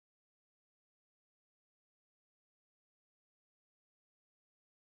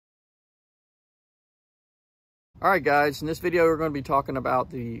All right, guys, in this video we're going to be talking about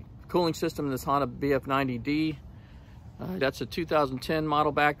the cooling system in this Honda BF90D. That's a 2010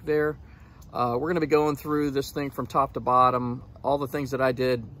 model back there. We're going to be going through this thing from top to bottom, all the things that I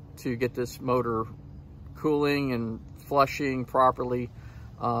did to get this motor cooling and flushing properly.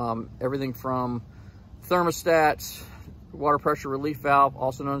 Everything from thermostats, water pressure relief valve,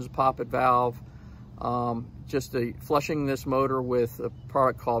 also known as a Poppet valve, just flushing this motor with a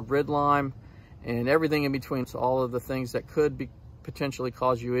product called Rydlyme, and everything in between. So all of the things that could potentially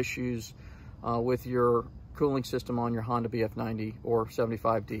cause you issues with your cooling system on your Honda BF90 or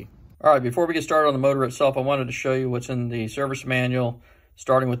 75D. All right, before we get started on the motor itself, I wanted to show you what's in the service manual,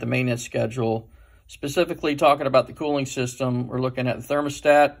 starting with the maintenance schedule. Specifically talking about the cooling system, we're looking at the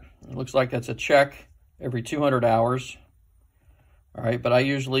thermostat. It looks like that's a check every 200 hours. All right, but I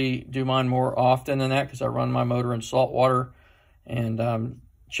usually do mine more often than that because I run my motor in salt water, and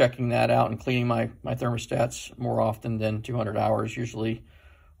checking that out and cleaning my thermostats more often than 200 hours, usually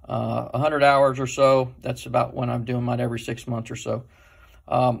 100 hours or so. That's about when I'm doing mine, every 6 months or so.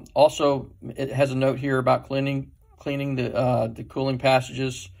 Also, it has a note here about cleaning the cooling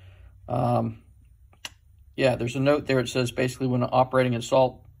passages. Yeah, there's a note there. It says basically when operating in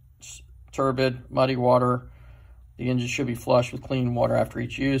salt, turbid, muddy water, the engine should be flushed with clean water after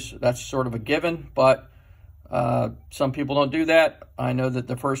each use. That's sort of a given, but some people don't do that. I know that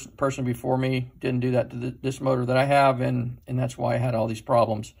the first person before me didn't do that to this motor that I have, and that's why I had all these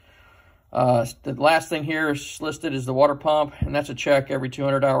problems. The last thing here is listed is the water pump, and that's a check every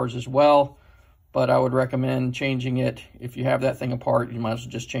 200 hours as well, but I would recommend changing it. If you have that thing apart, you might as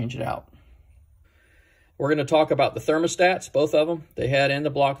well just change it out. We're going to talk about the thermostats, both of them, the head and the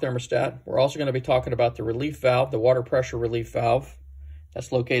block thermostat. We're also going to be talking about the relief valve, the water pressure relief valve.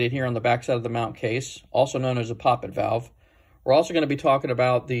 That's located here on the back side of the mount case, also known as a Poppet valve. We're also going to be talking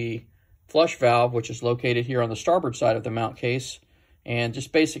about the flush valve, which is located here on the starboard side of the mount case, and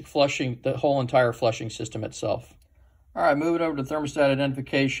just basic flushing, the whole entire flushing system itself. All right, moving over to thermostat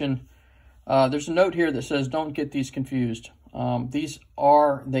identification. There's a note here that says don't get these confused.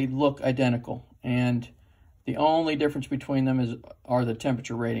 They look identical, and the only difference between them are the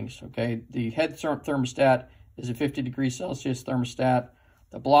temperature ratings, okay? The head thermostat is a 50 degrees Celsius thermostat.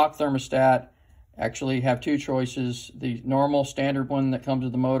 The block thermostat actually have two choices. The normal standard one that comes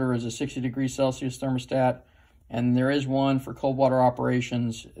with the motor is a 60 degrees Celsius thermostat, and there is one for cold water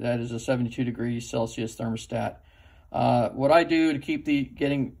operations that is a 72 degrees Celsius thermostat. What I do to keep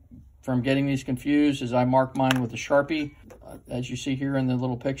getting these confused is I mark mine with a Sharpie, as you see here in the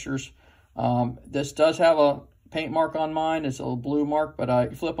little pictures. This does have a paint mark on mine. It's a little blue mark, but I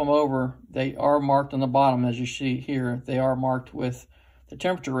flip them over. They are marked on the bottom, as you see here. They are marked with the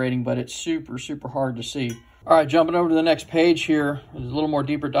temperature rating, but it's super, super hard to see. All right, jumping over to the next page here, there's a little more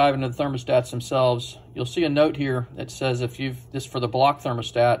deeper dive into the thermostats themselves. You'll see a note here that says this for the block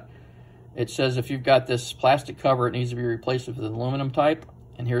thermostat, it says if you've got this plastic cover, it needs to be replaced with an aluminum type.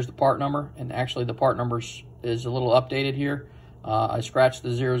 And here's the part number. And actually the part number is a little updated here. I scratched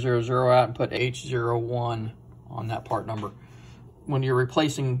the 000 out and put H01 on that part number. When you're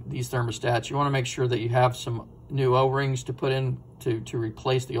replacing these thermostats, you want to make sure that you have some new O-rings to put in to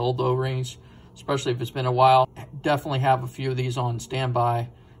replace the old O-rings, especially if it's been a while. Definitely have a few of these on standby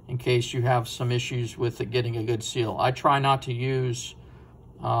in case you have some issues with it getting a good seal. I try not to use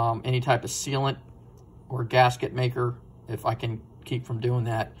any type of sealant or gasket maker if I can keep from doing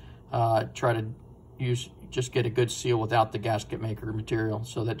that. Try to just get a good seal without the gasket maker material,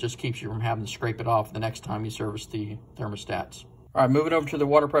 so that just keeps you from having to scrape it off the next time you service the thermostats. All right, moving over to the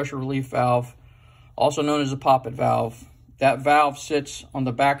water pressure relief valve, also known as a Poppet valve. That valve sits on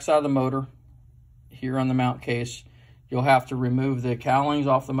the back side of the motor here on the mount case. You'll have to remove the cowlings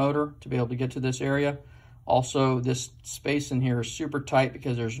off the motor to be able to get to this area. Also, this space in here is super tight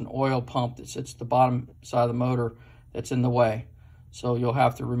because there's an oil pump that sits at the bottom side of the motor that's in the way. So you'll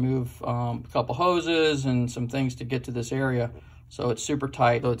have to remove a couple hoses and some things to get to this area. So it's super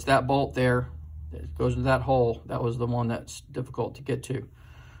tight. So it's that bolt there that goes into that hole. That was the one that's difficult to get to.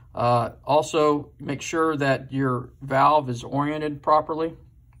 Also, make sure that your valve is oriented properly.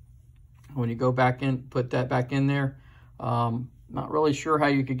 When you go back in, put that back in there. Not really sure how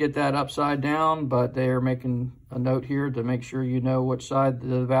you could get that upside down, but they are making a note here to make sure you know which side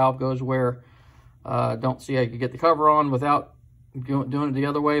the valve goes where. Don't see how you could get the cover on without doing it the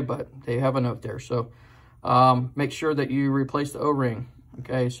other way, but they have a note there. So make sure that you replace the O-ring.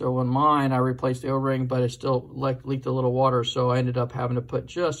 Okay, so on mine, I replaced the O-ring, but it still leaked a little water, so I ended up having to put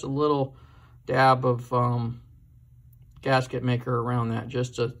just a little dab of gasket maker around that.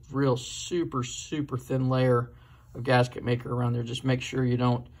 Just a real super, super thin layer of gasket maker around there. Just make sure you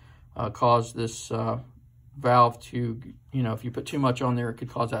don't cause this valve to, you know, if you put too much on there, it could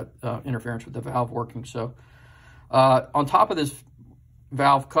cause that interference with the valve working. So on top of this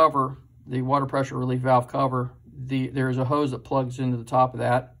valve cover, the water pressure relief valve cover, there's a hose that plugs into the top of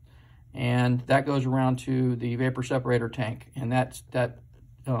that, and that goes around to the vapor separator tank, and that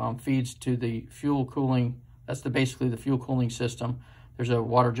feeds to the fuel cooling. That's basically the fuel cooling system. There's a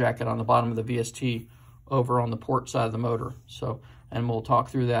water jacket on the bottom of the VST over on the port side of the motor. So, and we'll talk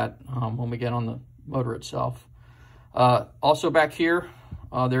through that when we get on the motor itself. Also back here,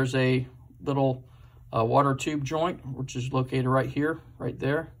 there's a little water tube joint, which is located right here, right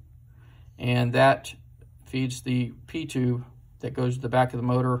there. And that feeds the P tube that goes to the back of the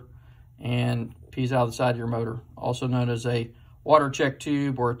motor and pees out of the side of your motor, also known as a water check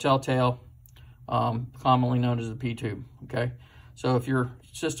tube or a telltale, commonly known as the P tube. Okay, so if your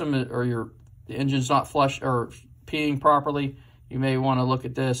system or the engine's not flush or peeing properly, you may want to look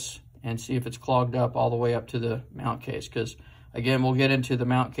at this and see if it's clogged up all the way up to the mount case, because again, we'll get into the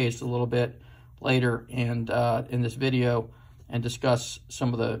mount case a little bit later and in this video, and discuss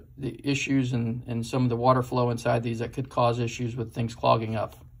some of the issues and some of the water flow inside these that could cause issues with things clogging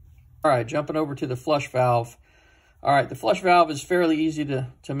up. All right, jumping over to the flush valve. All right, the flush valve is fairly easy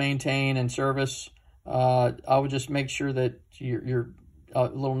to maintain and service. I would just make sure that your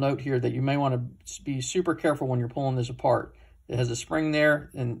little note here that you may want to be super careful when you're pulling this apart. It has a spring there,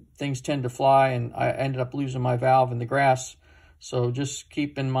 and things tend to fly, and I ended up losing my valve in the grass. So just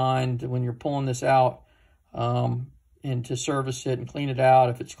keep in mind when you're pulling this out, and to service it and clean it out,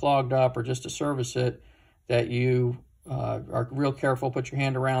 if it's clogged up, or just to service it, that you are real careful, put your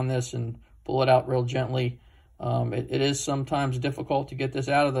hand around this and pull it out real gently. It is sometimes difficult to get this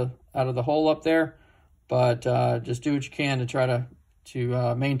out of the hole up there, but just do what you can to try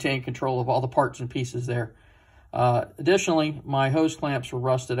to maintain control of all the parts and pieces there. Additionally, my hose clamps were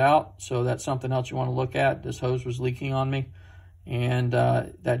rusted out, so that's something else you want to look at. This hose was leaking on me, and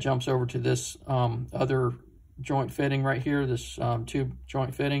that jumps over to this other joint fitting right here, this tube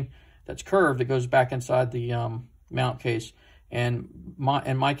joint fitting that's curved. It goes back inside the mount case, and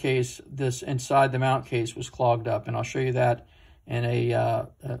in my case, this inside the mount case was clogged up, and I'll show you that in a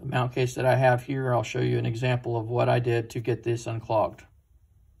mount case that I have here. I'll show you an example of what I did to get this unclogged.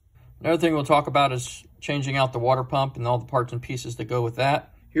 Another thing we'll talk about is changing out the water pump and all the parts and pieces that go with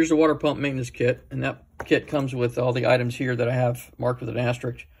that. Here's the water pump maintenance kit, and that kit comes with all the items here that I have marked with an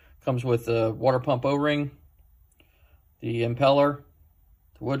asterisk. Comes with the water pump O-ring, the impeller,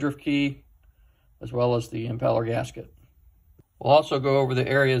 the Woodruff key, as well as the impeller gasket. We'll also go over the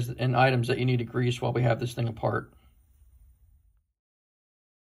areas and items that you need to grease while we have this thing apart.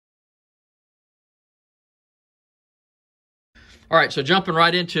 All right, so jumping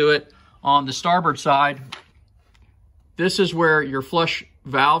right into it, on the starboard side, this is where your flush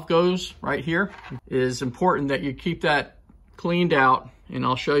valve goes right here. It is important that you keep that cleaned out, and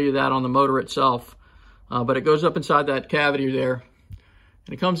I'll show you that on the motor itself. But it goes up inside that cavity there,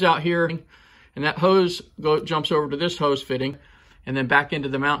 and it comes out here, and that hose jumps over to this hose fitting, and then back into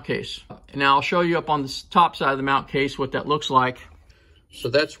the mount case. And now I'll show you up on the top side of the mount case what that looks like. So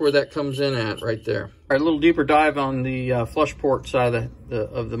that's where that comes in at, right there. All right, a little deeper dive on the flush port side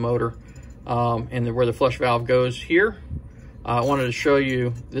of the motor, and where the flush valve goes here. I wanted to show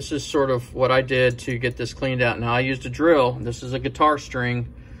you, this is sort of what I did to get this cleaned out. Now I used a drill. This is a guitar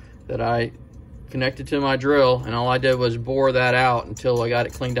string that I connected to my drill, and all I did was bore that out until I got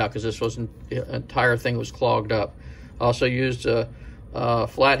it cleaned out, because this wasn't, the entire thing was clogged up. I also used a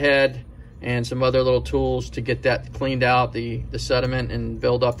flathead and some other little tools to get that cleaned out, the sediment and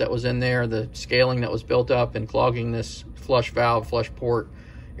buildup that was in there, the scaling that was built up and clogging this flush valve, flush port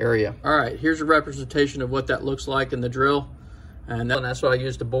area. All right, here's a representation of what that looks like in the drill, and that's what I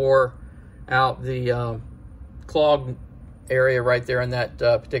used to bore out the clogged area right there in that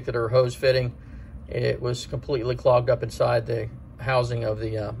particular hose fitting. It was completely clogged up inside the housing of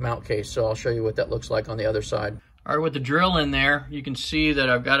the mount case, so I'll show you what that looks like on the other side. All right, with the drill in there, you can see that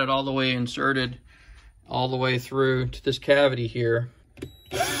I've got it all the way inserted all the way through to this cavity here.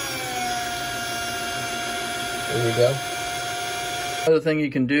 There you go. Another thing you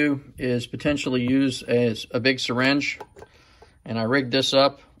can do is potentially use as a big syringe, and I rigged this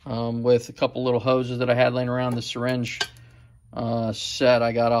up with a couple little hoses that I had laying around. The syringe set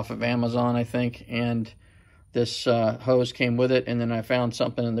I got off of Amazon, I think, and this hose came with it, and then I found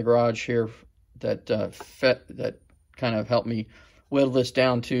something in the garage here that that kind of helped me whittle this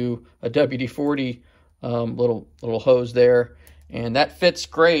down to a WD-40 little hose there, and that fits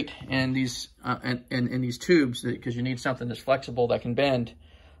great in these in these tubes, because you need something that's flexible that can bend.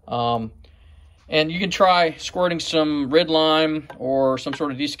 And you can try squirting some Rydlyme or some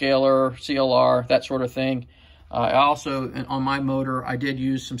sort of descaler, CLR, that sort of thing. I also, on my motor, I did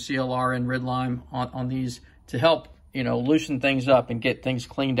use some CLR and Rydlyme on these to help, you know, loosen things up and get things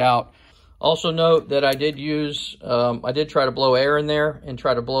cleaned out. Also note that I did use, I did try to blow air in there and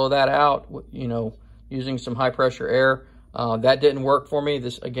try to blow that out, you know, using some high pressure air. That didn't work for me.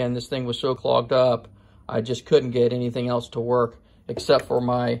 This thing was so clogged up, I just couldn't get anything else to work except for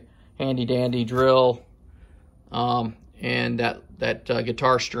my handy dandy drill and that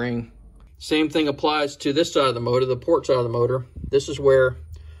guitar string. Same thing applies to this side of the motor, the port side of the motor. This is where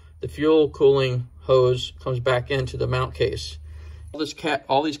the fuel cooling hose comes back into the mount case.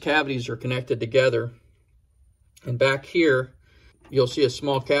 All these cavities are connected together, and back here you'll see a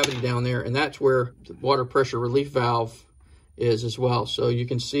small cavity down there, and that's where the water pressure relief valve is as well. So you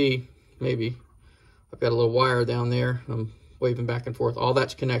can see, maybe I've got a little wire down there, I'm waving back and forth. All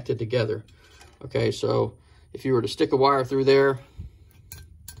that's connected together. Okay, so if you were to stick a wire through there,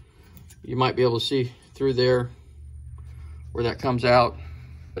 you might be able to see through there where that comes out,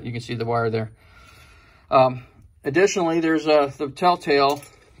 but you can see the wire there. Additionally, there's the telltale,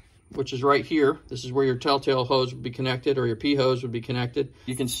 which is right here. This is where your telltale hose would be connected, or your P hose would be connected.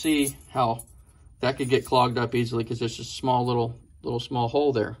 You can see how that could get clogged up easily because there's just a small little small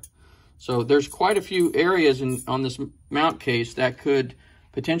hole there. So there's quite a few areas on this mount case that could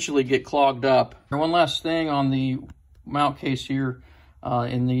potentially get clogged up. And one last thing on the mount case here,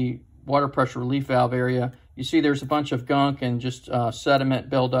 in the water pressure relief valve area, you see there's a bunch of gunk and just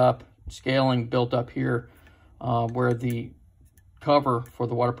sediment buildup, scaling built up here where the cover for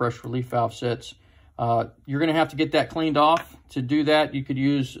the water pressure relief valve sits. You're going to have to get that cleaned off. To do that, you could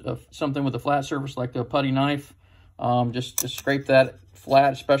use something with a flat surface like the putty knife. Just scrape that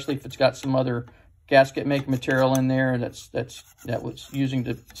flat, especially if it's got some other gasket making material in there that was using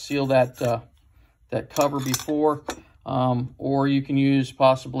to seal that that cover before. Or you can use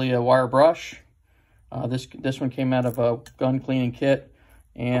possibly a wire brush. This one came out of a gun cleaning kit,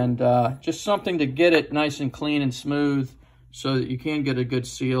 and just something to get it nice and clean and smooth so that you can get a good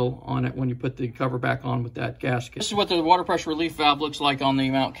seal on it when you put the cover back on with that gasket. This is what the water pressure relief valve looks like on the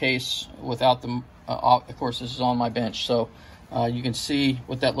mount case without the, of course this is on my bench, so you can see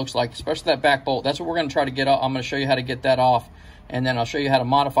what that looks like, especially that back bolt. That's what we're going to try to get off. I'm going to show you how to get that off, and then I'll show you how to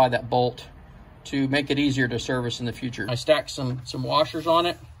modify that bolt to make it easier to service in the future. I stacked some washers on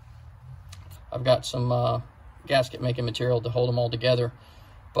it. I've got some gasket making material to hold them all together,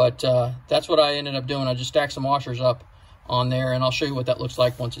 but that's what I ended up doing. I just stacked some washers up on there, and I'll show you what that looks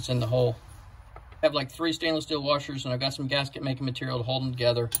like once it's in the hole. I have like 3 stainless steel washers, and I've got some gasket making material to hold them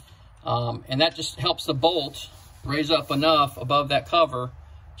together, and that just helps the bolt raise up enough above that cover,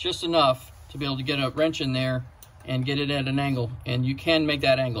 just enough to be able to get a wrench in there and get it at an angle, and you can make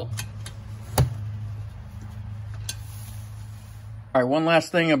that angle. All right, one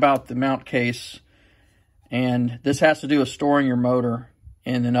last thing about the mount case, and this has to do with storing your motor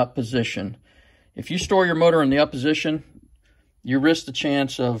in an up position. If you store your motor in the up position, you risk the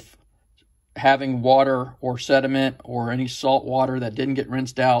chance of having water or sediment or any salt water that didn't get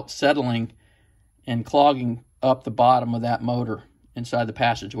rinsed out settling and clogging up the bottom of that motor inside the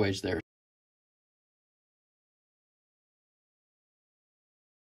passageways there.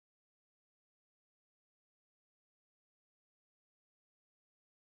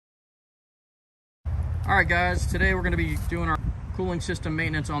 All right, guys, today we're going to be doing our cooling system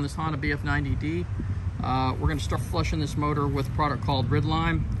maintenance on this Honda BF90D. We're going to start flushing this motor with a product called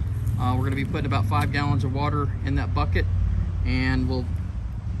Rydlyme. We're going to be putting about 5 gallons of water in that bucket, and we'll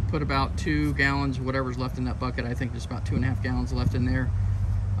put about 2 gallons, whatever's left in that bucket. I think there's about 2.5 gallons left in there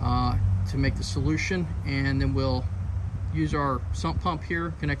to make the solution, and then we'll use our sump pump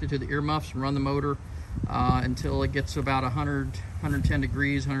here connected to the earmuffs and run the motor until it gets about 110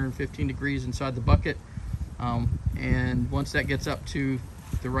 degrees, 115 degrees inside the bucket. And once that gets up to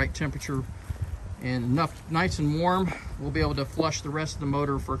the right temperature and enough nice and warm, we'll be able to flush the rest of the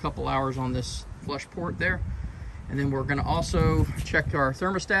motor for a couple hours on this flush port there. And then we're going to also check our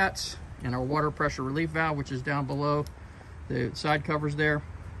thermostats and our water pressure relief valve, which is down below the side covers there.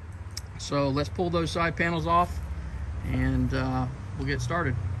 So let's pull those side panels off, and we'll get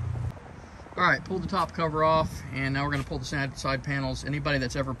started. All right, pulled the top cover off, and now we're going to pull the side panels. Anybody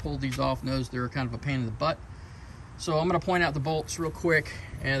that's ever pulled these off knows they're kind of a pain in the butt. So I'm going to point out the bolts real quick,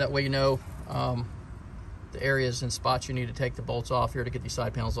 and that way you know the areas and spots you need to take the bolts off here to get these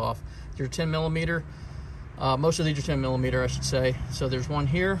side panels off. They're 10 millimeter. Most of these are 10 millimeter, I should say. So there's one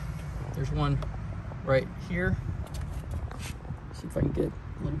here. There's one right here. See if I can get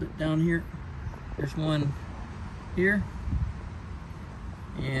a little bit down here. There's one here.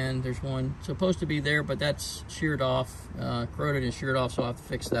 and there's one supposed to be there, but that's sheared off, corroded and sheared off, so I'll have to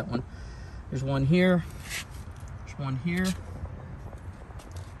fix that one. There's one here, there's one here,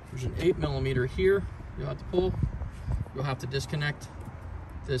 there's an 8mm here you'll have to pull. You'll have to disconnect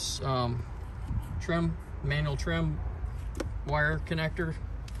this manual trim wire connector.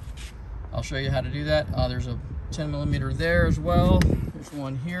 I'll show you how to do that. There's a 10mm there as well. There's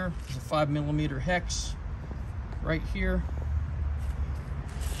one here. There's a 5mm hex right here.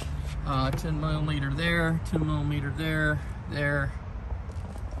 10mm there, 10mm there, there,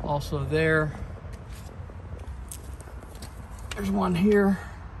 also there. There's one here.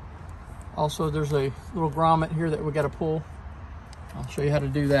 Also, there's a little grommet here that we got to pull. I'll show you how to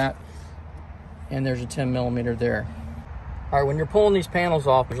do that. And there's a 10mm there. All right, when you're pulling these panels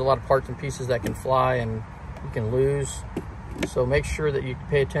off, there's a lot of parts and pieces that can fly and you can lose. So make sure that you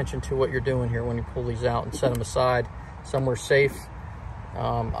pay attention to what you're doing here when you pull these out, and set them aside somewhere safe.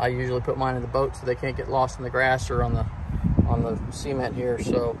 I usually put mine in the boat so they can't get lost in the grass or on the cement here.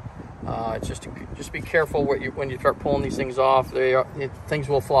 So it's just be careful when you start pulling these things off. Things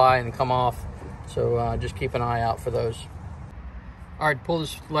will fly and come off. So just keep an eye out for those. All right, pull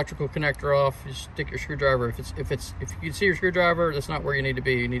this electrical connector off. Just stick your screwdriver. If you can see your screwdriver, that's not where you need to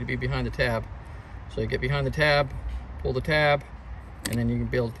be. You need to be behind the tab. So you get behind the tab, pull the tab, and then you can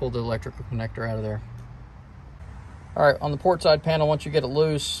be able to pull the electrical connector out of there. All right, on the port side panel, once you get it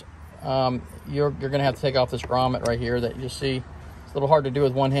loose, you're gonna have to take off this grommet right here that you see. It's a little hard to do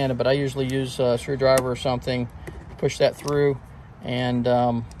with one hand, but I usually use a screwdriver or something, push that through, and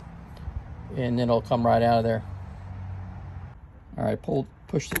it'll come right out of there. All right,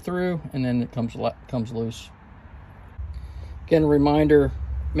 push it through, and then it comes loose. Again, a reminder,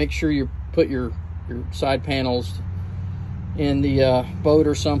 make sure you put your side panels in the boat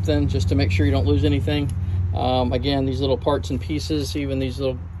or something, just to make sure you don't lose anything. Again, these little parts and pieces, even these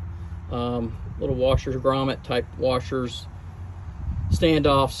little washers, grommet type washers,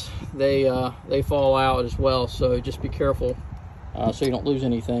 standoffs, they fall out as well. So just be careful so you don't lose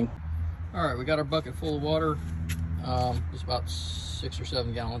anything. All right, we got our bucket full of water. There's about 6 or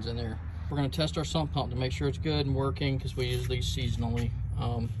 7 gallons in there. We're going to test our sump pump to make sure it's good and working, because we use these seasonally.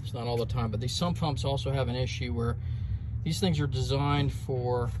 It's not all the time, but these sump pumps also have an issue where these things are designed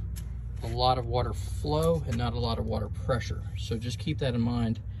for a lot of water flow and not a lot of water pressure. So just keep that in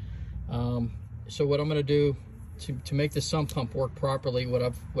mind. So what I'm going to do to make the sump pump work properly,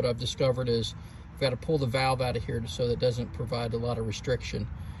 what I've discovered is I've got to pull the valve out of here so that it doesn't provide a lot of restriction.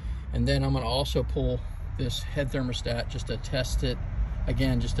 And then I'm going to also pull this head thermostat just to test it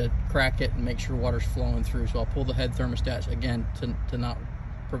again, just to crack it and make sure water's flowing through. So I'll pull the head thermostat again to not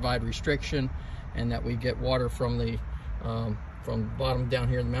provide restriction, and that we get water from the bottom down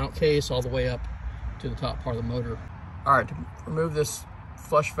here in the mount case all the way up to the top part of the motor. All right, to remove this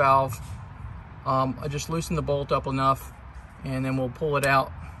flush valve, I just loosen the bolt up enough, and then we'll pull it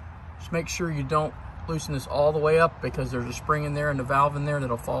out. Just make sure you don't loosen this all the way up, because there's a spring in there and a valve in there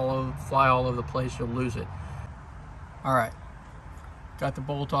that'll fly all over the place. You'll lose it. All right, got the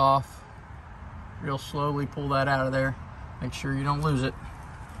bolt off. Real slowly pull that out of there. Make sure you don't lose it.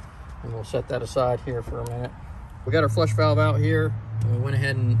 And we'll set that aside here for a minute. We got our flush valve out here, and we went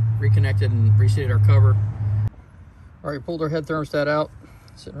ahead and reconnected and reseated our cover. All right, pulled our head thermostat out,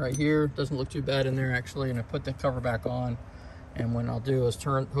 sitting right here. Doesn't look too bad in there actually, and I put the cover back on. And what I'll do is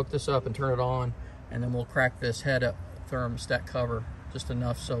hook this up and turn it on, and then we'll crack this head up thermostat cover just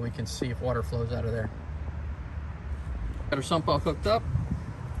enough so we can see if water flows out of there. Got our sump pump hooked up,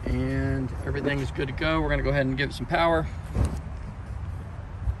 and everything is good to go. We're gonna go ahead and give it some power.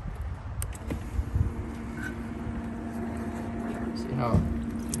 See how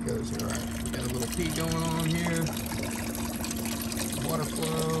it goes here. All right, we got a little P going on here. Water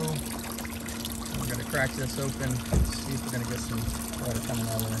flow. And we're gonna crack this open, see if we're gonna get some water coming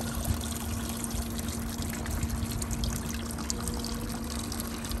out of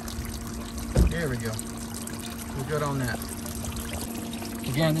there. There we go. We're good on that.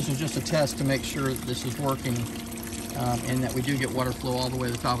 Again, this is just a test to make sure that this is working, and that we do get water flow all the way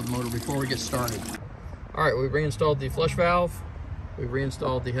to the top of the motor before we get started. All right, we reinstalled the flush valve. We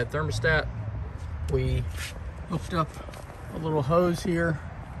reinstalled the head thermostat. We hooked up a little hose here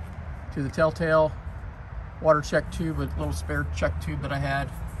to the telltale water check tube, a little spare check tube that I had.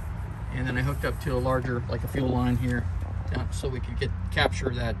 And then I hooked up to a larger, like a fuel line here, down, so we could capture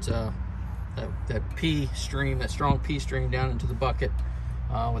that P stream, that strong P stream down into the bucket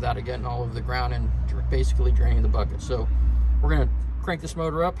without it getting all over the ground and basically draining the bucket. So we're gonna crank this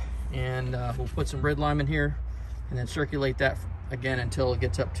motor up, and we'll put some Rydlyme in here and then circulate that again until it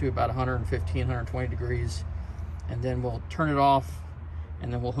gets up to about 115, 120 degrees. And then we'll turn it off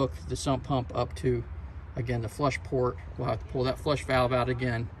and then we'll hook the sump pump up to, again, the flush port. We'll have to pull that flush valve out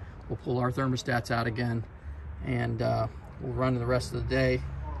again. We'll pull our thermostats out again, and we'll run the rest of the day,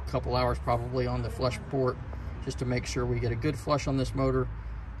 a couple hours probably on the flush port, just to make sure we get a good flush on this motor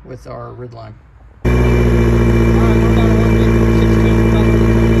with our Rydlyme.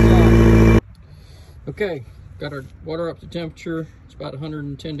 Okay, got our water up to temperature. It's about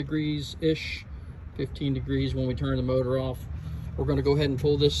 110 degrees-ish, 15 degrees when we turn the motor off. We're going to go ahead and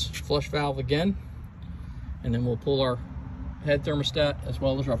pull this flush valve again, and then we'll pull our head thermostat as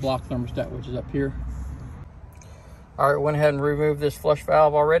well as our block thermostat, which is up here. All right, went ahead and removed this flush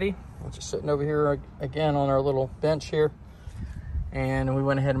valve already. It's just sitting over here again on our little bench here. And we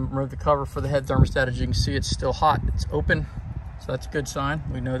went ahead and removed the cover for the head thermostat. As you can see, it's still hot, it's open. So that's a good sign.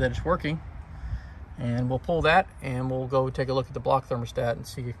 We know that it's working. And we'll pull that and we'll go take a look at the block thermostat and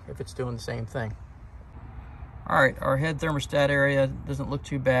see if it's doing the same thing. All right, our head thermostat area doesn't look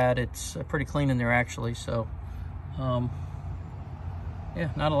too bad. It's pretty clean in there actually. So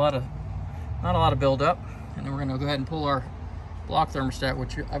yeah, not a lot of buildup. And then we're gonna go ahead and pull our block thermostat,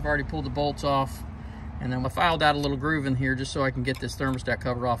 which I've already pulled the bolts off. And then I filed out a little groove in here just so I can get this thermostat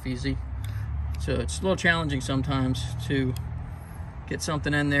cover off easy. So it's a little challenging sometimes to get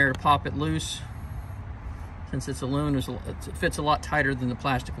something in there to pop it loose. Since it's aluminum, it fits a lot tighter than the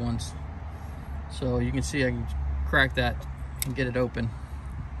plastic ones. So you can see I can crack that and get it open.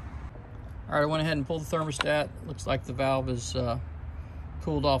 All right, I went ahead and pulled the thermostat. Looks like the valve is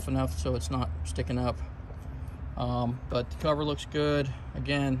cooled off enough so it's not sticking up. But the cover looks good.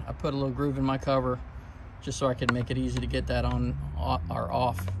 Again, I put a little groove in my cover just so I could make it easy to get that on or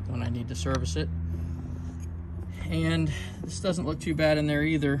off when I need to service it. And this doesn't look too bad in there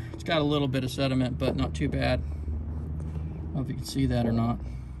either. It's got a little bit of sediment, but not too bad. I don't know if you can see that or not.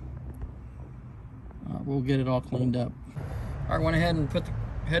 We'll get it all cleaned up. All right, went ahead and put the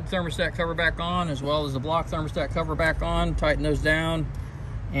head thermostat cover back on as well as the block thermostat cover back on, tighten those down.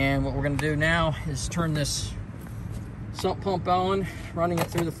 And what we're gonna do now is turn this sump pump on, running it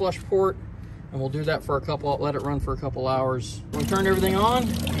through the flush port, and we'll do that for let it run for a couple hours. We'll turn everything on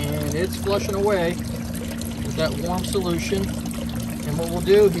and it's flushing away with that warm solution. And what we'll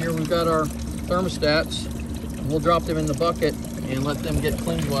do here, we've got our thermostats, and we'll drop them in the bucket and let them get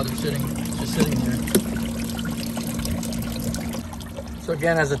cleaned while they're just sitting there. So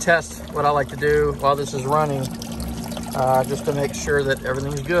again, as a test, what I like to do while this is running, just to make sure that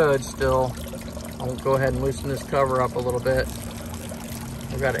everything's good still, I'll go ahead and loosen this cover up a little bit.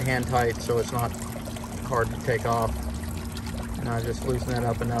 I've got it hand tight so it's not hard to take off. And I just loosen that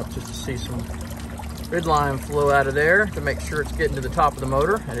up enough just to see some Rydlyme flow out of there to make sure it's getting to the top of the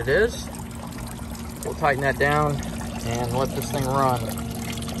motor, and it is. We'll tighten that down and let this thing run.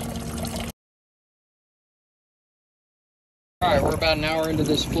 All right, we're about an hour into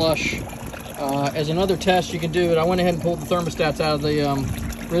this flush. As another test you can do it, I went ahead and pulled the thermostats out of the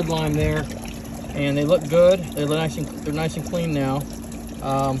Rydlyme there, and they look good. They're nice and clean now.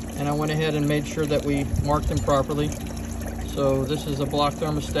 And I went ahead and made sure that we marked them properly. So this is a block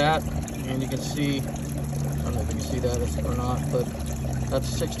thermostat, and you can see, I don't know if you can see that or not, but that's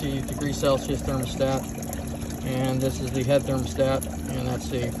 60 degrees Celsius thermostat. And this is the head thermostat, and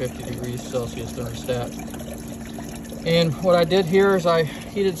that's a 50 degrees Celsius thermostat. And what I did here is I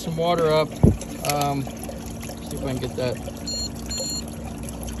heated some water up. Let's see if I can get that.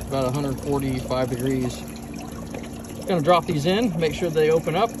 About 145 degrees. I'm gonna drop these in, make sure they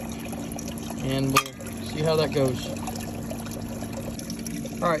open up, and we'll see how that goes.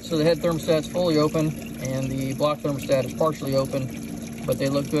 All right, so the head thermostat's fully open, and the block thermostat is partially open, but they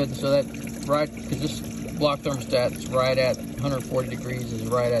look good. So that, right, because this block thermostat is right at 140 degrees, is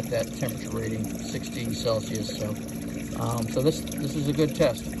right at that temperature rating, 60 Celsius. So this is a good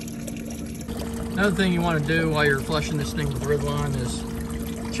test. Another thing you want to do while you're flushing this thing with Rydlyme is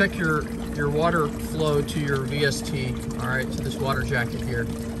check your water flow to your VST. All right, so this water jacket here.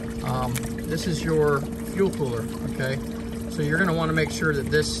 This is your fuel cooler, okay? So you're gonna wanna make sure that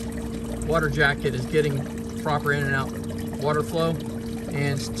this water jacket is getting proper in and out water flow.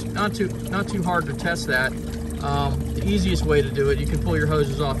 And it's not too hard to test that. The easiest way to do it, you can pull your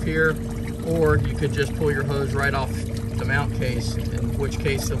hoses off here, or you could just pull your hose right off the mount case, in which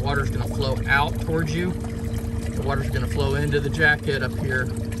case the water's gonna flow out towards you. The water's gonna flow into the jacket up here,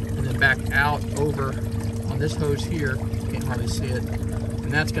 and then back out over on this hose here. You can't hardly see it.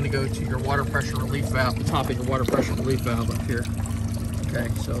 And that's gonna go to your water pressure relief valve, the top of your water pressure relief valve up here. Okay,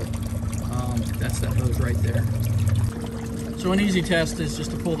 so that's that hose right there. So an easy test is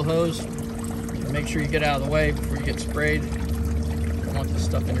just to pull the hose and make sure you get out of the way before you get sprayed. You don't want this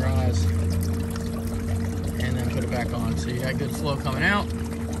stuff in your eyes. And then put it back on. So you got good flow coming out.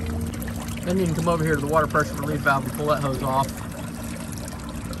 Then you can come over here to the water pressure relief valve and pull that hose off.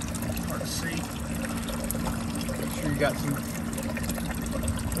 Hard to see. Make sure you got some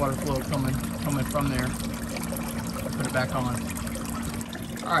water flow coming from there. Put it back on.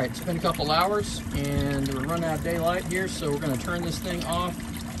 All right, it's been a couple hours and we're running out of daylight here, so we're going to turn this thing off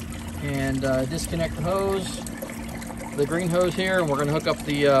and disconnect the hose, the green hose here, and we're going to hook up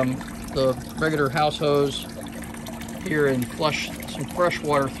the regular house hose here and flush some fresh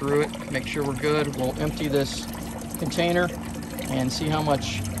water through it. Make sure we're good. We'll empty this container and see how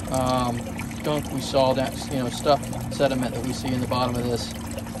much gunk we saw, that stuff, sediment that we see in the bottom of this,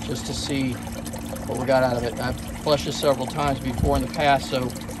 just to see what we got out of it. I've flushed this several times before in the past, so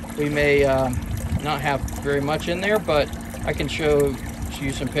we may not have very much in there, but I can show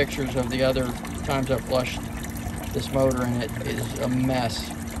you some pictures of the other times I've flushed this motor, and it is a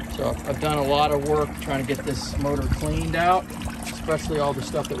mess. So I've done a lot of work trying to get this motor cleaned out, especially all the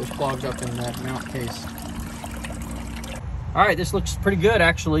stuff that was clogged up in that mount case. All right, this looks pretty good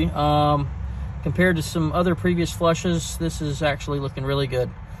actually. Compared to some other previous flushes, this is actually looking really good.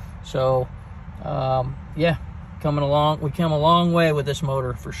 So yeah, we came a long way with this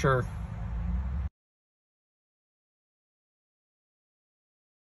motor for sure.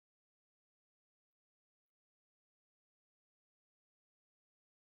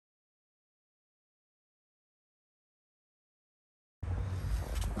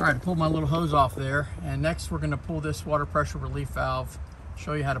 All right, I pulled my little hose off there, and next we're going to pull this water pressure relief valve.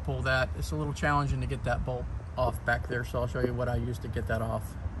 Show you how to pull that. It's a little challenging to get that bolt off back there, so I'll show you what I used to get that off.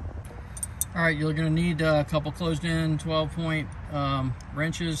 All right, you're going to need a couple closed-in 12-point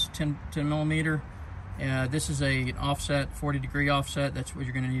wrenches, 10 millimeter. This is an offset, 40-degree offset. That's what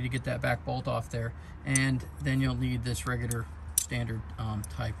you're going to need to get that back bolt off there. And then you'll need this regular standard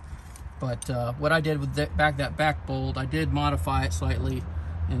type. But what I did with that back bolt, I did modify it slightly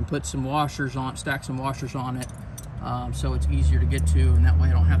and put some washers on, stack some washers on it, so it's easier to get to, and that way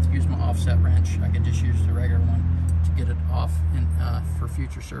I don't have to use my offset wrench. I can just use the regular one to get it off for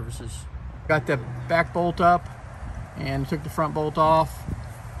future services. Got the back bolt up and took the front bolt off,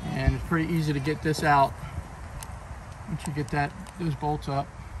 and it's pretty easy to get this out once you get those bolts up.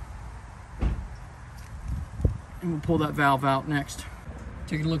 And we'll pull that valve out next.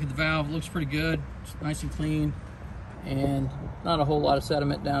 Taking a look at the valve, it looks pretty good. It's nice and clean, and not a whole lot of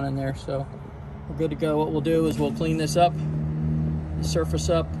sediment down in there, so we're good to go. What we'll do is we'll clean this up, the surface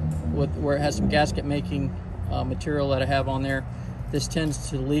up, where it has some gasket making material that I have on there. This tends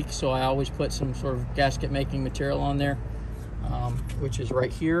to leak, so I always put some sort of gasket making material on there, which is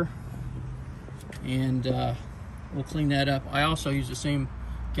right here, and we'll clean that up. I also use the same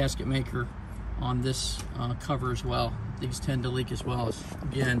gasket maker on this cover as well. These tend to leak as well.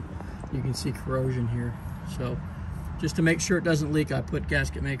 Again, you can see corrosion here, so just to make sure it doesn't leak, I put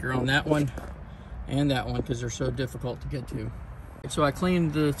gasket maker on that one and that one because they're so difficult to get to. So I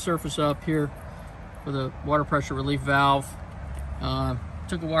cleaned the surface up here for the water pressure relief valve.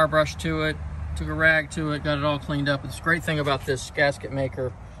 Took a wire brush to it, took a rag to it, got it all cleaned up. The great thing about this gasket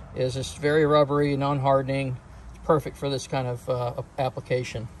maker is it's very rubbery, non-hardening. It's perfect for this kind of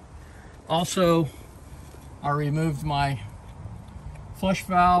application. Also, I removed my flush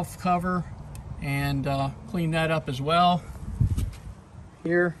valve cover and cleaned that up as well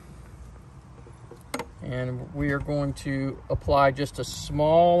here. And we are going to apply just a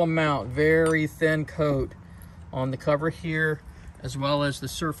small amount, very thin coat on the cover here, as well as the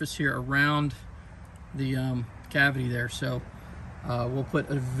surface here around the cavity there. So we'll put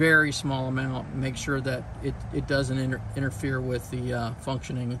a very small amount, make sure that it doesn't interfere with the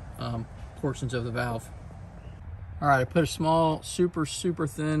functioning portions of the valve. All right, I put a small, super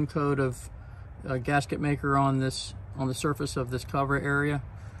thin coat of gasket maker on the surface of this cover area,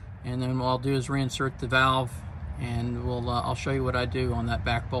 and then what I'll do is reinsert the valve, and I'll show you what I do on that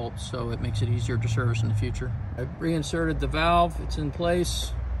back bolt, so it makes it easier to service in the future. I reinserted the valve, it's in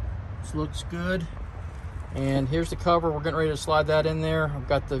place, this looks good, and here's the cover. We're getting ready to slide that in there. I've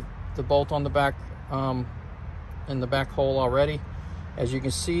got the bolt on the back, in the back hole already. As you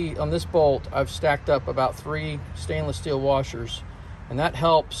can see on this bolt, I've stacked up about 3 stainless steel washers, and that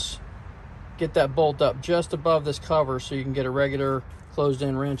helps get that bolt up just above this cover so you can get a regular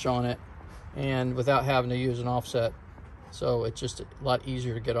closed-in wrench on it and without having to use an offset. So it's just a lot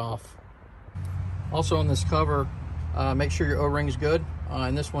easier to get off. Also on this cover, make sure your O-ring's good.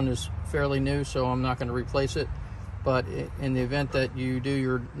 And this one is fairly new, so I'm not going to replace it. But in the event that you do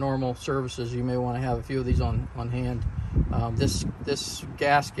your normal services, you may want to have a few of these on hand. This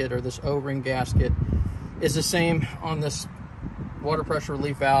gasket, or this O-ring gasket, is the same on this water pressure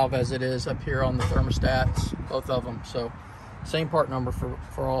relief valve as it is up here on the thermostats, both of them. So same part number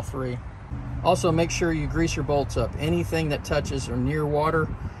for all three. Also, make sure you grease your bolts up. Anything that touches or near water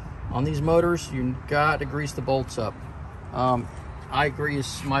on these motors, you got to grease the bolts up. I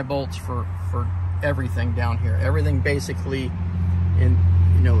grease my bolts for everything down here. Everything basically,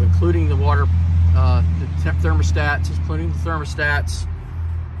 including the water, the thermostats, including the thermostats,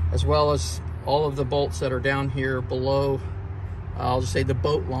 as well as all of the bolts that are down here below, I'll just say the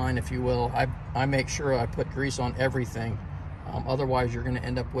boat line, if you will. I make sure I put grease on everything. Otherwise, you're going to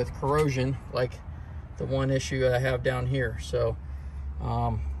end up with corrosion, like the one issue I have down here. So,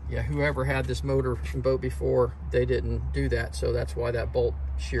 yeah, whoever had this motor and boat before, they didn't do that. So that's why that bolt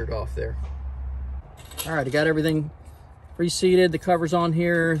sheared off there. All right, I got everything reseated. The cover's on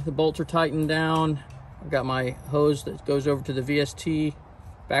here. The bolts are tightened down. I've got my hose that goes over to the VST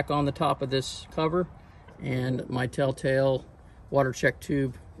back on the top of this cover, and my telltale water check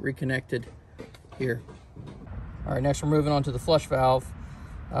tube reconnected here. All right, next we're moving on to the flush valve.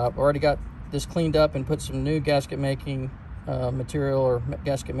 I've already got this cleaned up and put some new gasket making material or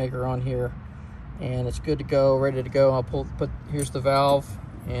gasket maker on here, and it's good to go, ready to go. I'll here's the valve,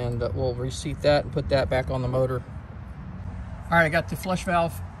 and we'll reseat that and put that back on the motor. All right, I got the flush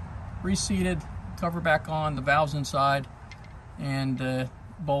valve reseated, cover back on, the valve's inside, and the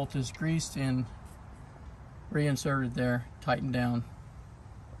bolt is greased and reinserted there, tightened down.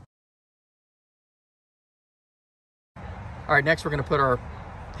 All right, next we're going to put our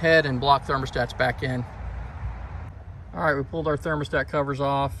head and block thermostats back in. All right, we pulled our thermostat covers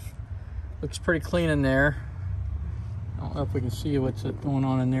off. Looks pretty clean in there. I don't know if we can see what's going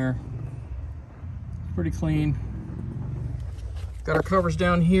on in there. Pretty clean. Got our covers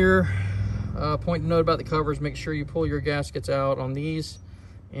down here. Point to note about the covers, make sure you pull your gaskets out on these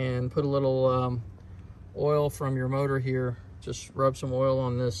and put a little oil from your motor here. Just rub some oil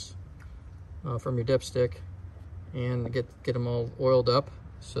on this from your dipstick and get them all oiled up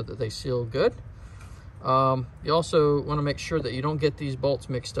so that they seal good. You also want to make sure that you don't get these bolts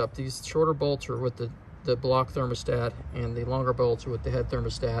mixed up. These shorter bolts are with the block thermostat, and the longer bolts are with the head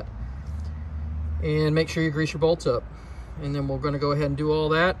thermostat. And make sure you grease your bolts up. And then we're going to go ahead and do all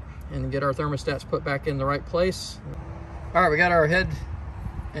that and get our thermostats put back in the right place. All right, we got our head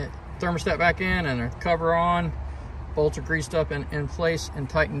thermostat back in and our cover on. Bolts are greased up and in place and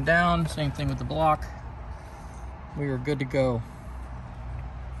tightened down. Same thing with the block. We are good to go.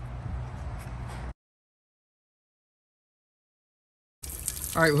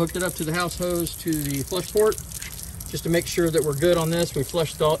 All right, we hooked it up to the house hose to the flush port. Just to make sure that we're good on this, we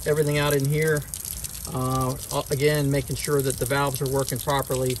flushed everything out in here. Again, making sure that the valves are working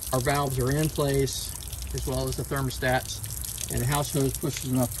properly. Our valves are in place, as well as the thermostats. And the house hose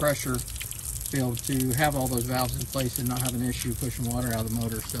pushes enough pressure to be able to have all those valves in place and not have an issue pushing water out of the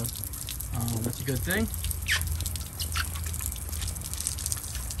motor. So that's a good thing.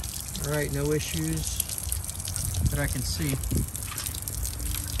 All right, no issues that I can see.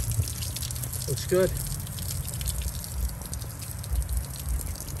 Looks good.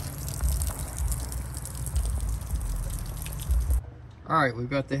 All right, we've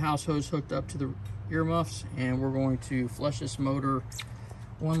got the house hose hooked up to the earmuffs, and we're going to flush this motor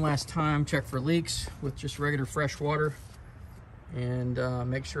one last time, check for leaks with just regular fresh water, and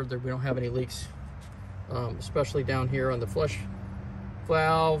make sure that we don't have any leaks, especially down here on the flush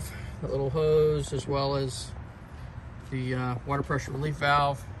valve, the little hose, as well as the water pressure relief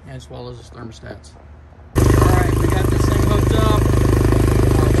valve, as well as the thermostats. All right, we got this thing hooked up.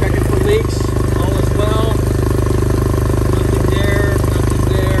 Checking for leaks. All is well. Nothing there. Nothing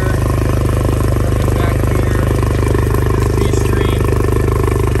there. Nothing back here. G-string.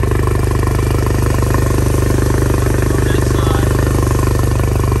 On that side.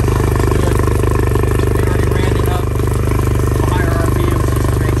 All looks good. We already ran it up to higher RPMs just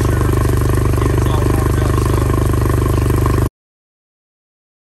to make sure it's all warmed up.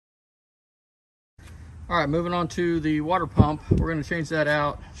 All right, moving on to the water pump. We're going to change that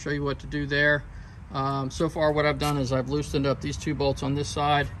out, show you what to do there. So far what I've done is I've loosened up these two bolts on this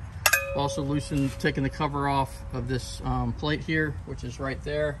side. I've also taken the cover off of this plate here, which is right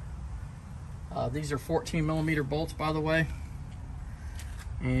there. These are 14mm bolts, by the way.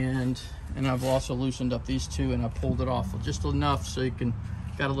 And I've also loosened up these two, and I pulled it off just enough so you can,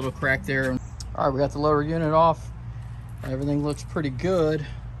 got a little crack there. All right, we got the lower unit off. Everything looks pretty good.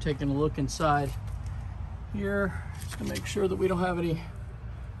 Taking a look inside here just to make sure that we don't have any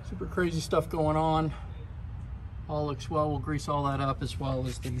super crazy stuff going on. All looks well. We'll grease all that up, as well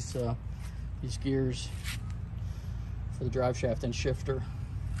as these gears for the drive shaft and shifter.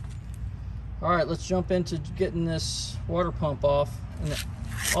 All right, let's jump into getting this water pump off. And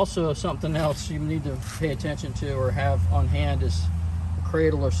also, something else you need to pay attention to or have on hand is a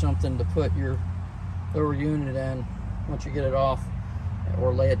cradle or something to put your lower unit in once you get it off,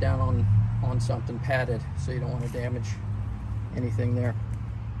 or lay it down on something padded, so you don't want to damage anything there.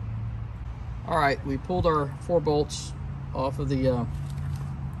 All right, we pulled our 4 bolts off of the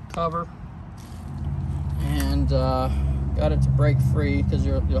cover and got it to break free, because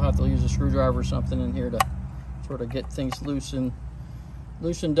you'll have to use a screwdriver or something in here to sort of get things loosened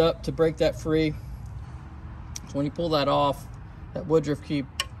up to break that free. So when you pull that off, that woodruff key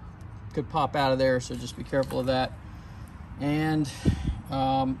could pop out of there, so just be careful of that. And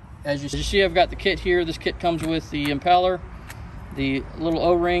as you see, I've got the kit here. This kit comes with the impeller, the little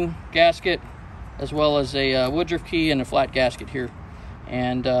O-ring gasket, as well as a woodruff key and a flat gasket here.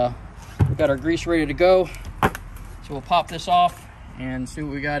 And we've got our grease ready to go. So we'll pop this off and see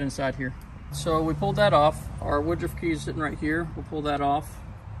what we got inside here. So we pulled that off. Our woodruff key is sitting right here. We'll pull that off.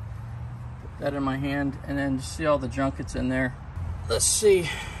 Put that in my hand, and then you see all the junk that's in there. Let's see.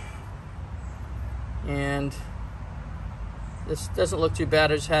 And this doesn't look too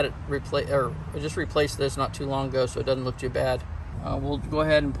bad. I just had it replaced this not too long ago, so it doesn't look too bad. We'll go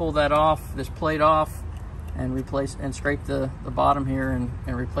ahead and pull that off, this plate off, and replace and scrape the bottom here and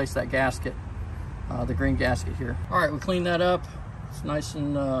replace that gasket, the green gasket here. All right, we cleaned that up. It's nice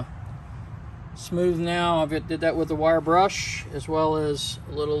and smooth now. I did that with a wire brush, as well as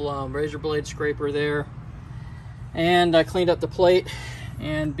a little razor blade scraper there. And I cleaned up the plate.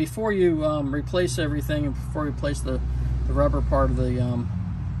 And before you replace everything, and before you replace the rubber part of the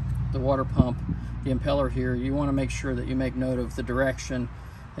water pump, the impeller here, you want to make sure that you make note of the direction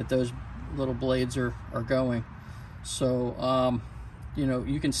that those little blades are going. So you know,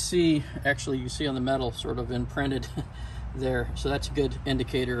 you can see, actually you see on the metal sort of imprinted there, so that's a good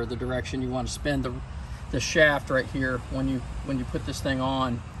indicator of the direction you want to spin the shaft right here. When you put this thing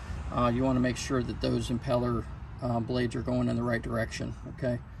on, you want to make sure that those impeller blades are going in the right direction.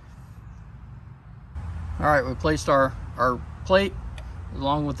 Okay. All right, we placed our plate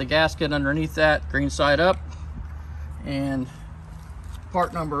along with the gasket underneath that, green side up, and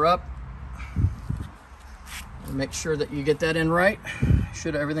part number up. And make sure that you get that in right.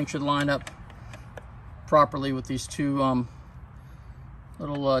 Everything should line up properly with these 2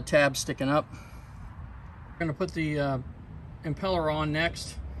 little tabs sticking up. We're going to put the impeller on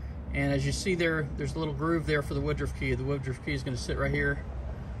next, and as you see there's a little groove there for the woodruff key. The woodruff key is going to sit right here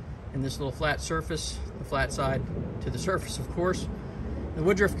in this little flat surface, the flat side to the surface, of course. The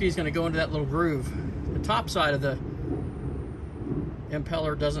woodruff key is going to go into that little groove. The top side of the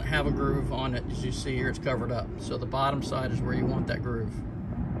impeller doesn't have a groove on it. As you see here, it's covered up. So the bottom side is where you want that groove.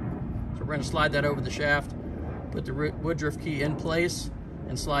 So we're going to slide that over the shaft, put the woodruff key in place,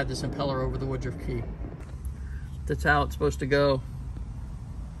 and slide this impeller over the woodruff key. That's how it's supposed to go.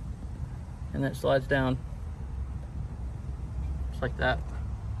 And that slides down just like that.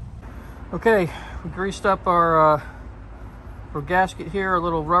 Okay, we greased up our gasket here, a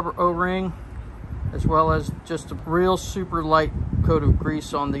little rubber O-ring, as well as just a real super light coat of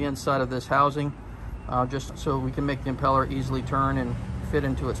grease on the inside of this housing, just so we can make the impeller easily turn and fit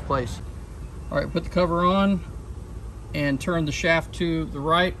into its place. All right, put the cover on and turn the shaft to the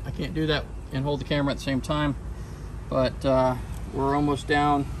right. I can't do that and hold the camera at the same time, but we're almost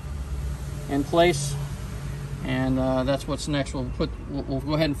down in place, and that's what's next. We'll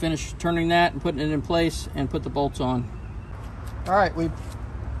go ahead and finish turning that and putting it in place and put the bolts on. All right, we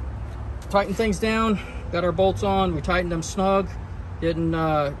tightened things down, got our bolts on, we tightened them snug, didn't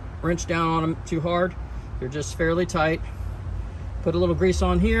wrench down on them too hard. They're just fairly tight. Put a little grease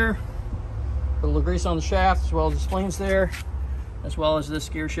on here, put a little grease on the shaft, as well as the splines there, as well as this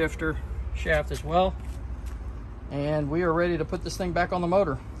gear shifter shaft as well. And we are ready to put this thing back on the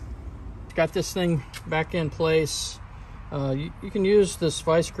motor. Got this thing back in place. You can use this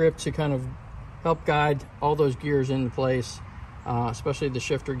vice grip to kind of help guide all those gears into place, especially the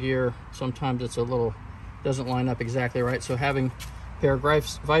shifter gear. Sometimes it's doesn't line up exactly right, so having a pair of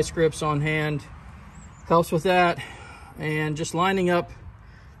vice grips on hand helps with that. And just lining up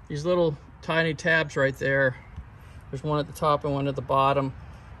these little tiny tabs right there. There's one at the top and one at the bottom,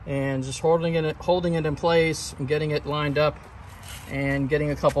 and just holding it in place and getting it lined up, and getting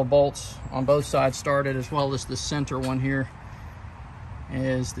a couple bolts on both sides started, as well as the center one here,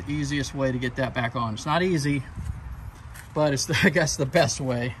 is the easiest way to get that back on. It's not easy, but it's I guess the best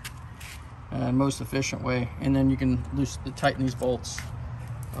way, most efficient way. And then you can tighten these bolts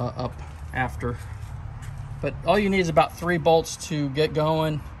up after. But all you need is about 3 bolts to get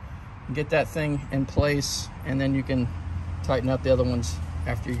going and get that thing in place, and then you can tighten up the other ones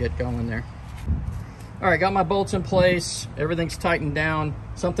after you get going there. All right, got my bolts in place. Everything's tightened down.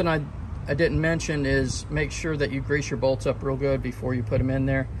 Something I didn't mention is make sure that you grease your bolts up real good before you put them in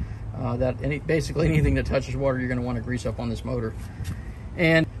there. Basically anything that touches water, you're gonna wanna grease up on this motor.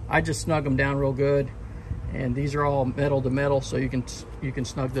 And I just snug them down real good. And these are all metal to metal, so you can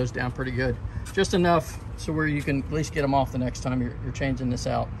snug those down pretty good. Just enough so where you can at least get them off the next time you're changing this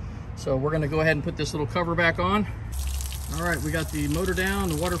out. So we're gonna go ahead and put this little cover back on. All right, we got the motor down,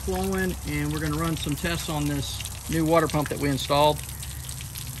 the water flowing, and we're gonna run some tests on this new water pump that we installed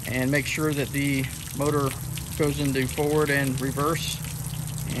and make sure that the motor goes into forward and reverse,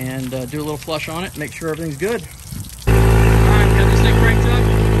 and do a little flush on it, make sure everything's good. All right, we got this thing cranked up,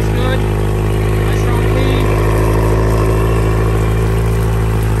 it's good. Nice strong feed.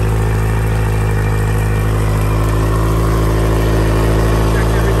 Check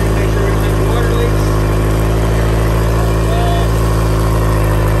everything, make sure we don't have any water leaks.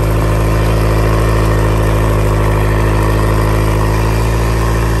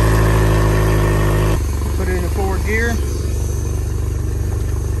 Put it in the forward gear.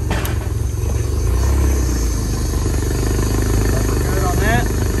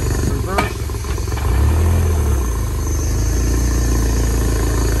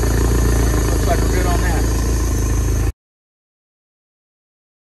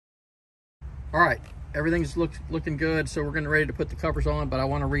 All right, everything's looking good, so we're getting ready to put the covers on, but I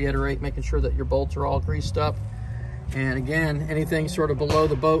want to reiterate making sure that your bolts are all greased up. And again, anything sort of below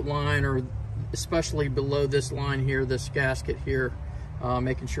the boat line, or especially below this line here, this gasket here,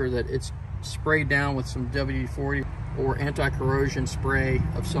 making sure that it's sprayed down with some WD-40 or anti-corrosion spray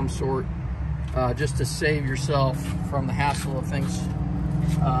of some sort, just to save yourself from the hassle of things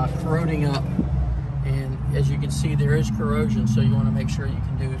corroding up. And as you can see, there is corrosion, so you want to make sure you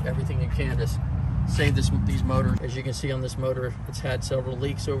can do everything you can to save these motors. As you can see on this motor, it's had several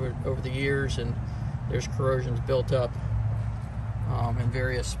leaks over the years, and there's corrosions built up in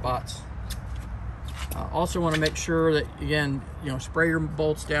various spots. Also want to make sure that, again, spray your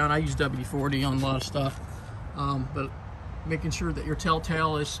bolts down. I use WD-40 on a lot of stuff, but making sure that your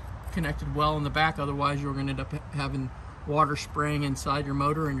telltale is connected well in the back, otherwise you're going to end up having water spraying inside your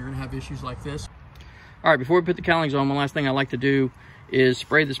motor, and you're going to have issues like this. All right, before we put the cowlings on, one last thing I like to do is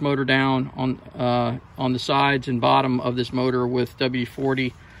spray this motor down on the sides and bottom of this motor with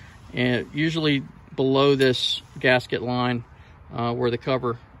WD-40, and usually below this gasket line where the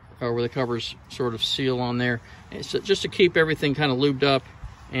covers sort of seal on there. And so just to keep everything kind of lubed up,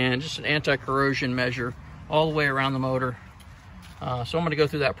 and just an anti-corrosion measure all the way around the motor. So I'm going to go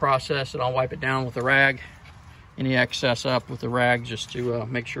through that process, and I'll wipe it down with a rag, any excess up with a rag, just to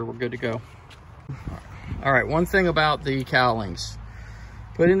make sure we're good to go. All right, one thing about the cowlings.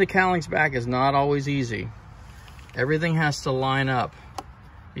 Putting the cowlings back is not always easy. Everything has to line up.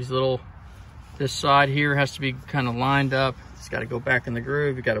 This side here has to be kind of lined up. It's got to go back in the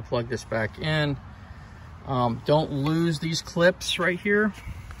groove. You got to plug this back in. Don't lose these clips right here.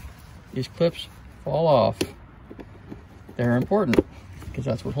 These clips fall off. They're important because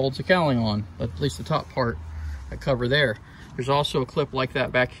that's what holds the cowling on, at least the top part, that cover there. There's also a clip like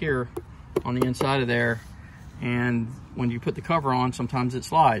that back here on the inside of there, and when you put the cover on, sometimes it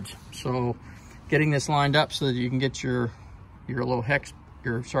slides. So getting this lined up so that you can get your little hex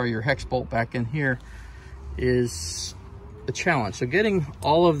bolt back in here is a challenge. So getting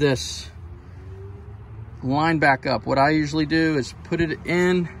all of this lined back up, what I usually do is put it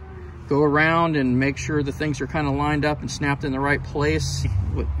in, go around and make sure the things are kind of lined up and snapped in the right place.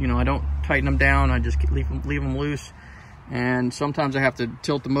 I don't tighten them down, I just leave them loose. And sometimes I have to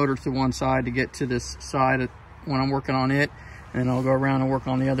tilt the motor to one side to get to this side when I'm working on it, and I'll go around and work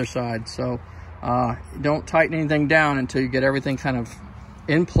on the other side. So don't tighten anything down until you get everything kind of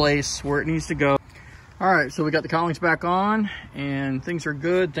in place where it needs to go. All right, so we got the cowlings back on, and things are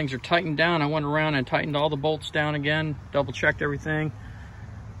good. Things are tightened down. I went around and tightened all the bolts down again, double checked everything.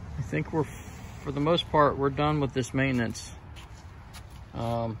 I think for the most part, we're done with this maintenance.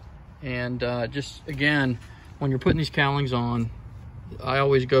 Just again, when you're putting these cowlings on, I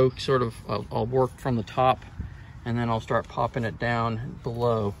always go I'll work from the top, and then I'll start popping it down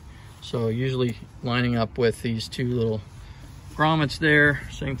below. So usually lining up with these two little grommets there,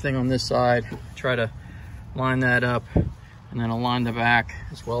 same thing on this side. Try to line that up, and then I'll line the back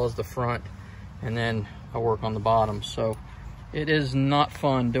as well as the front, and then I'll work on the bottom. So it is not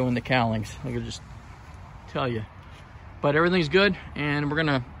fun doing the cowlings, I can just tell you. But everything's good, and we're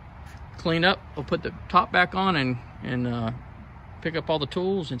gonna clean up. We'll put the top back on and pick up all the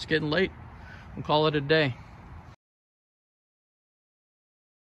tools. It's getting late. We'll call it a day.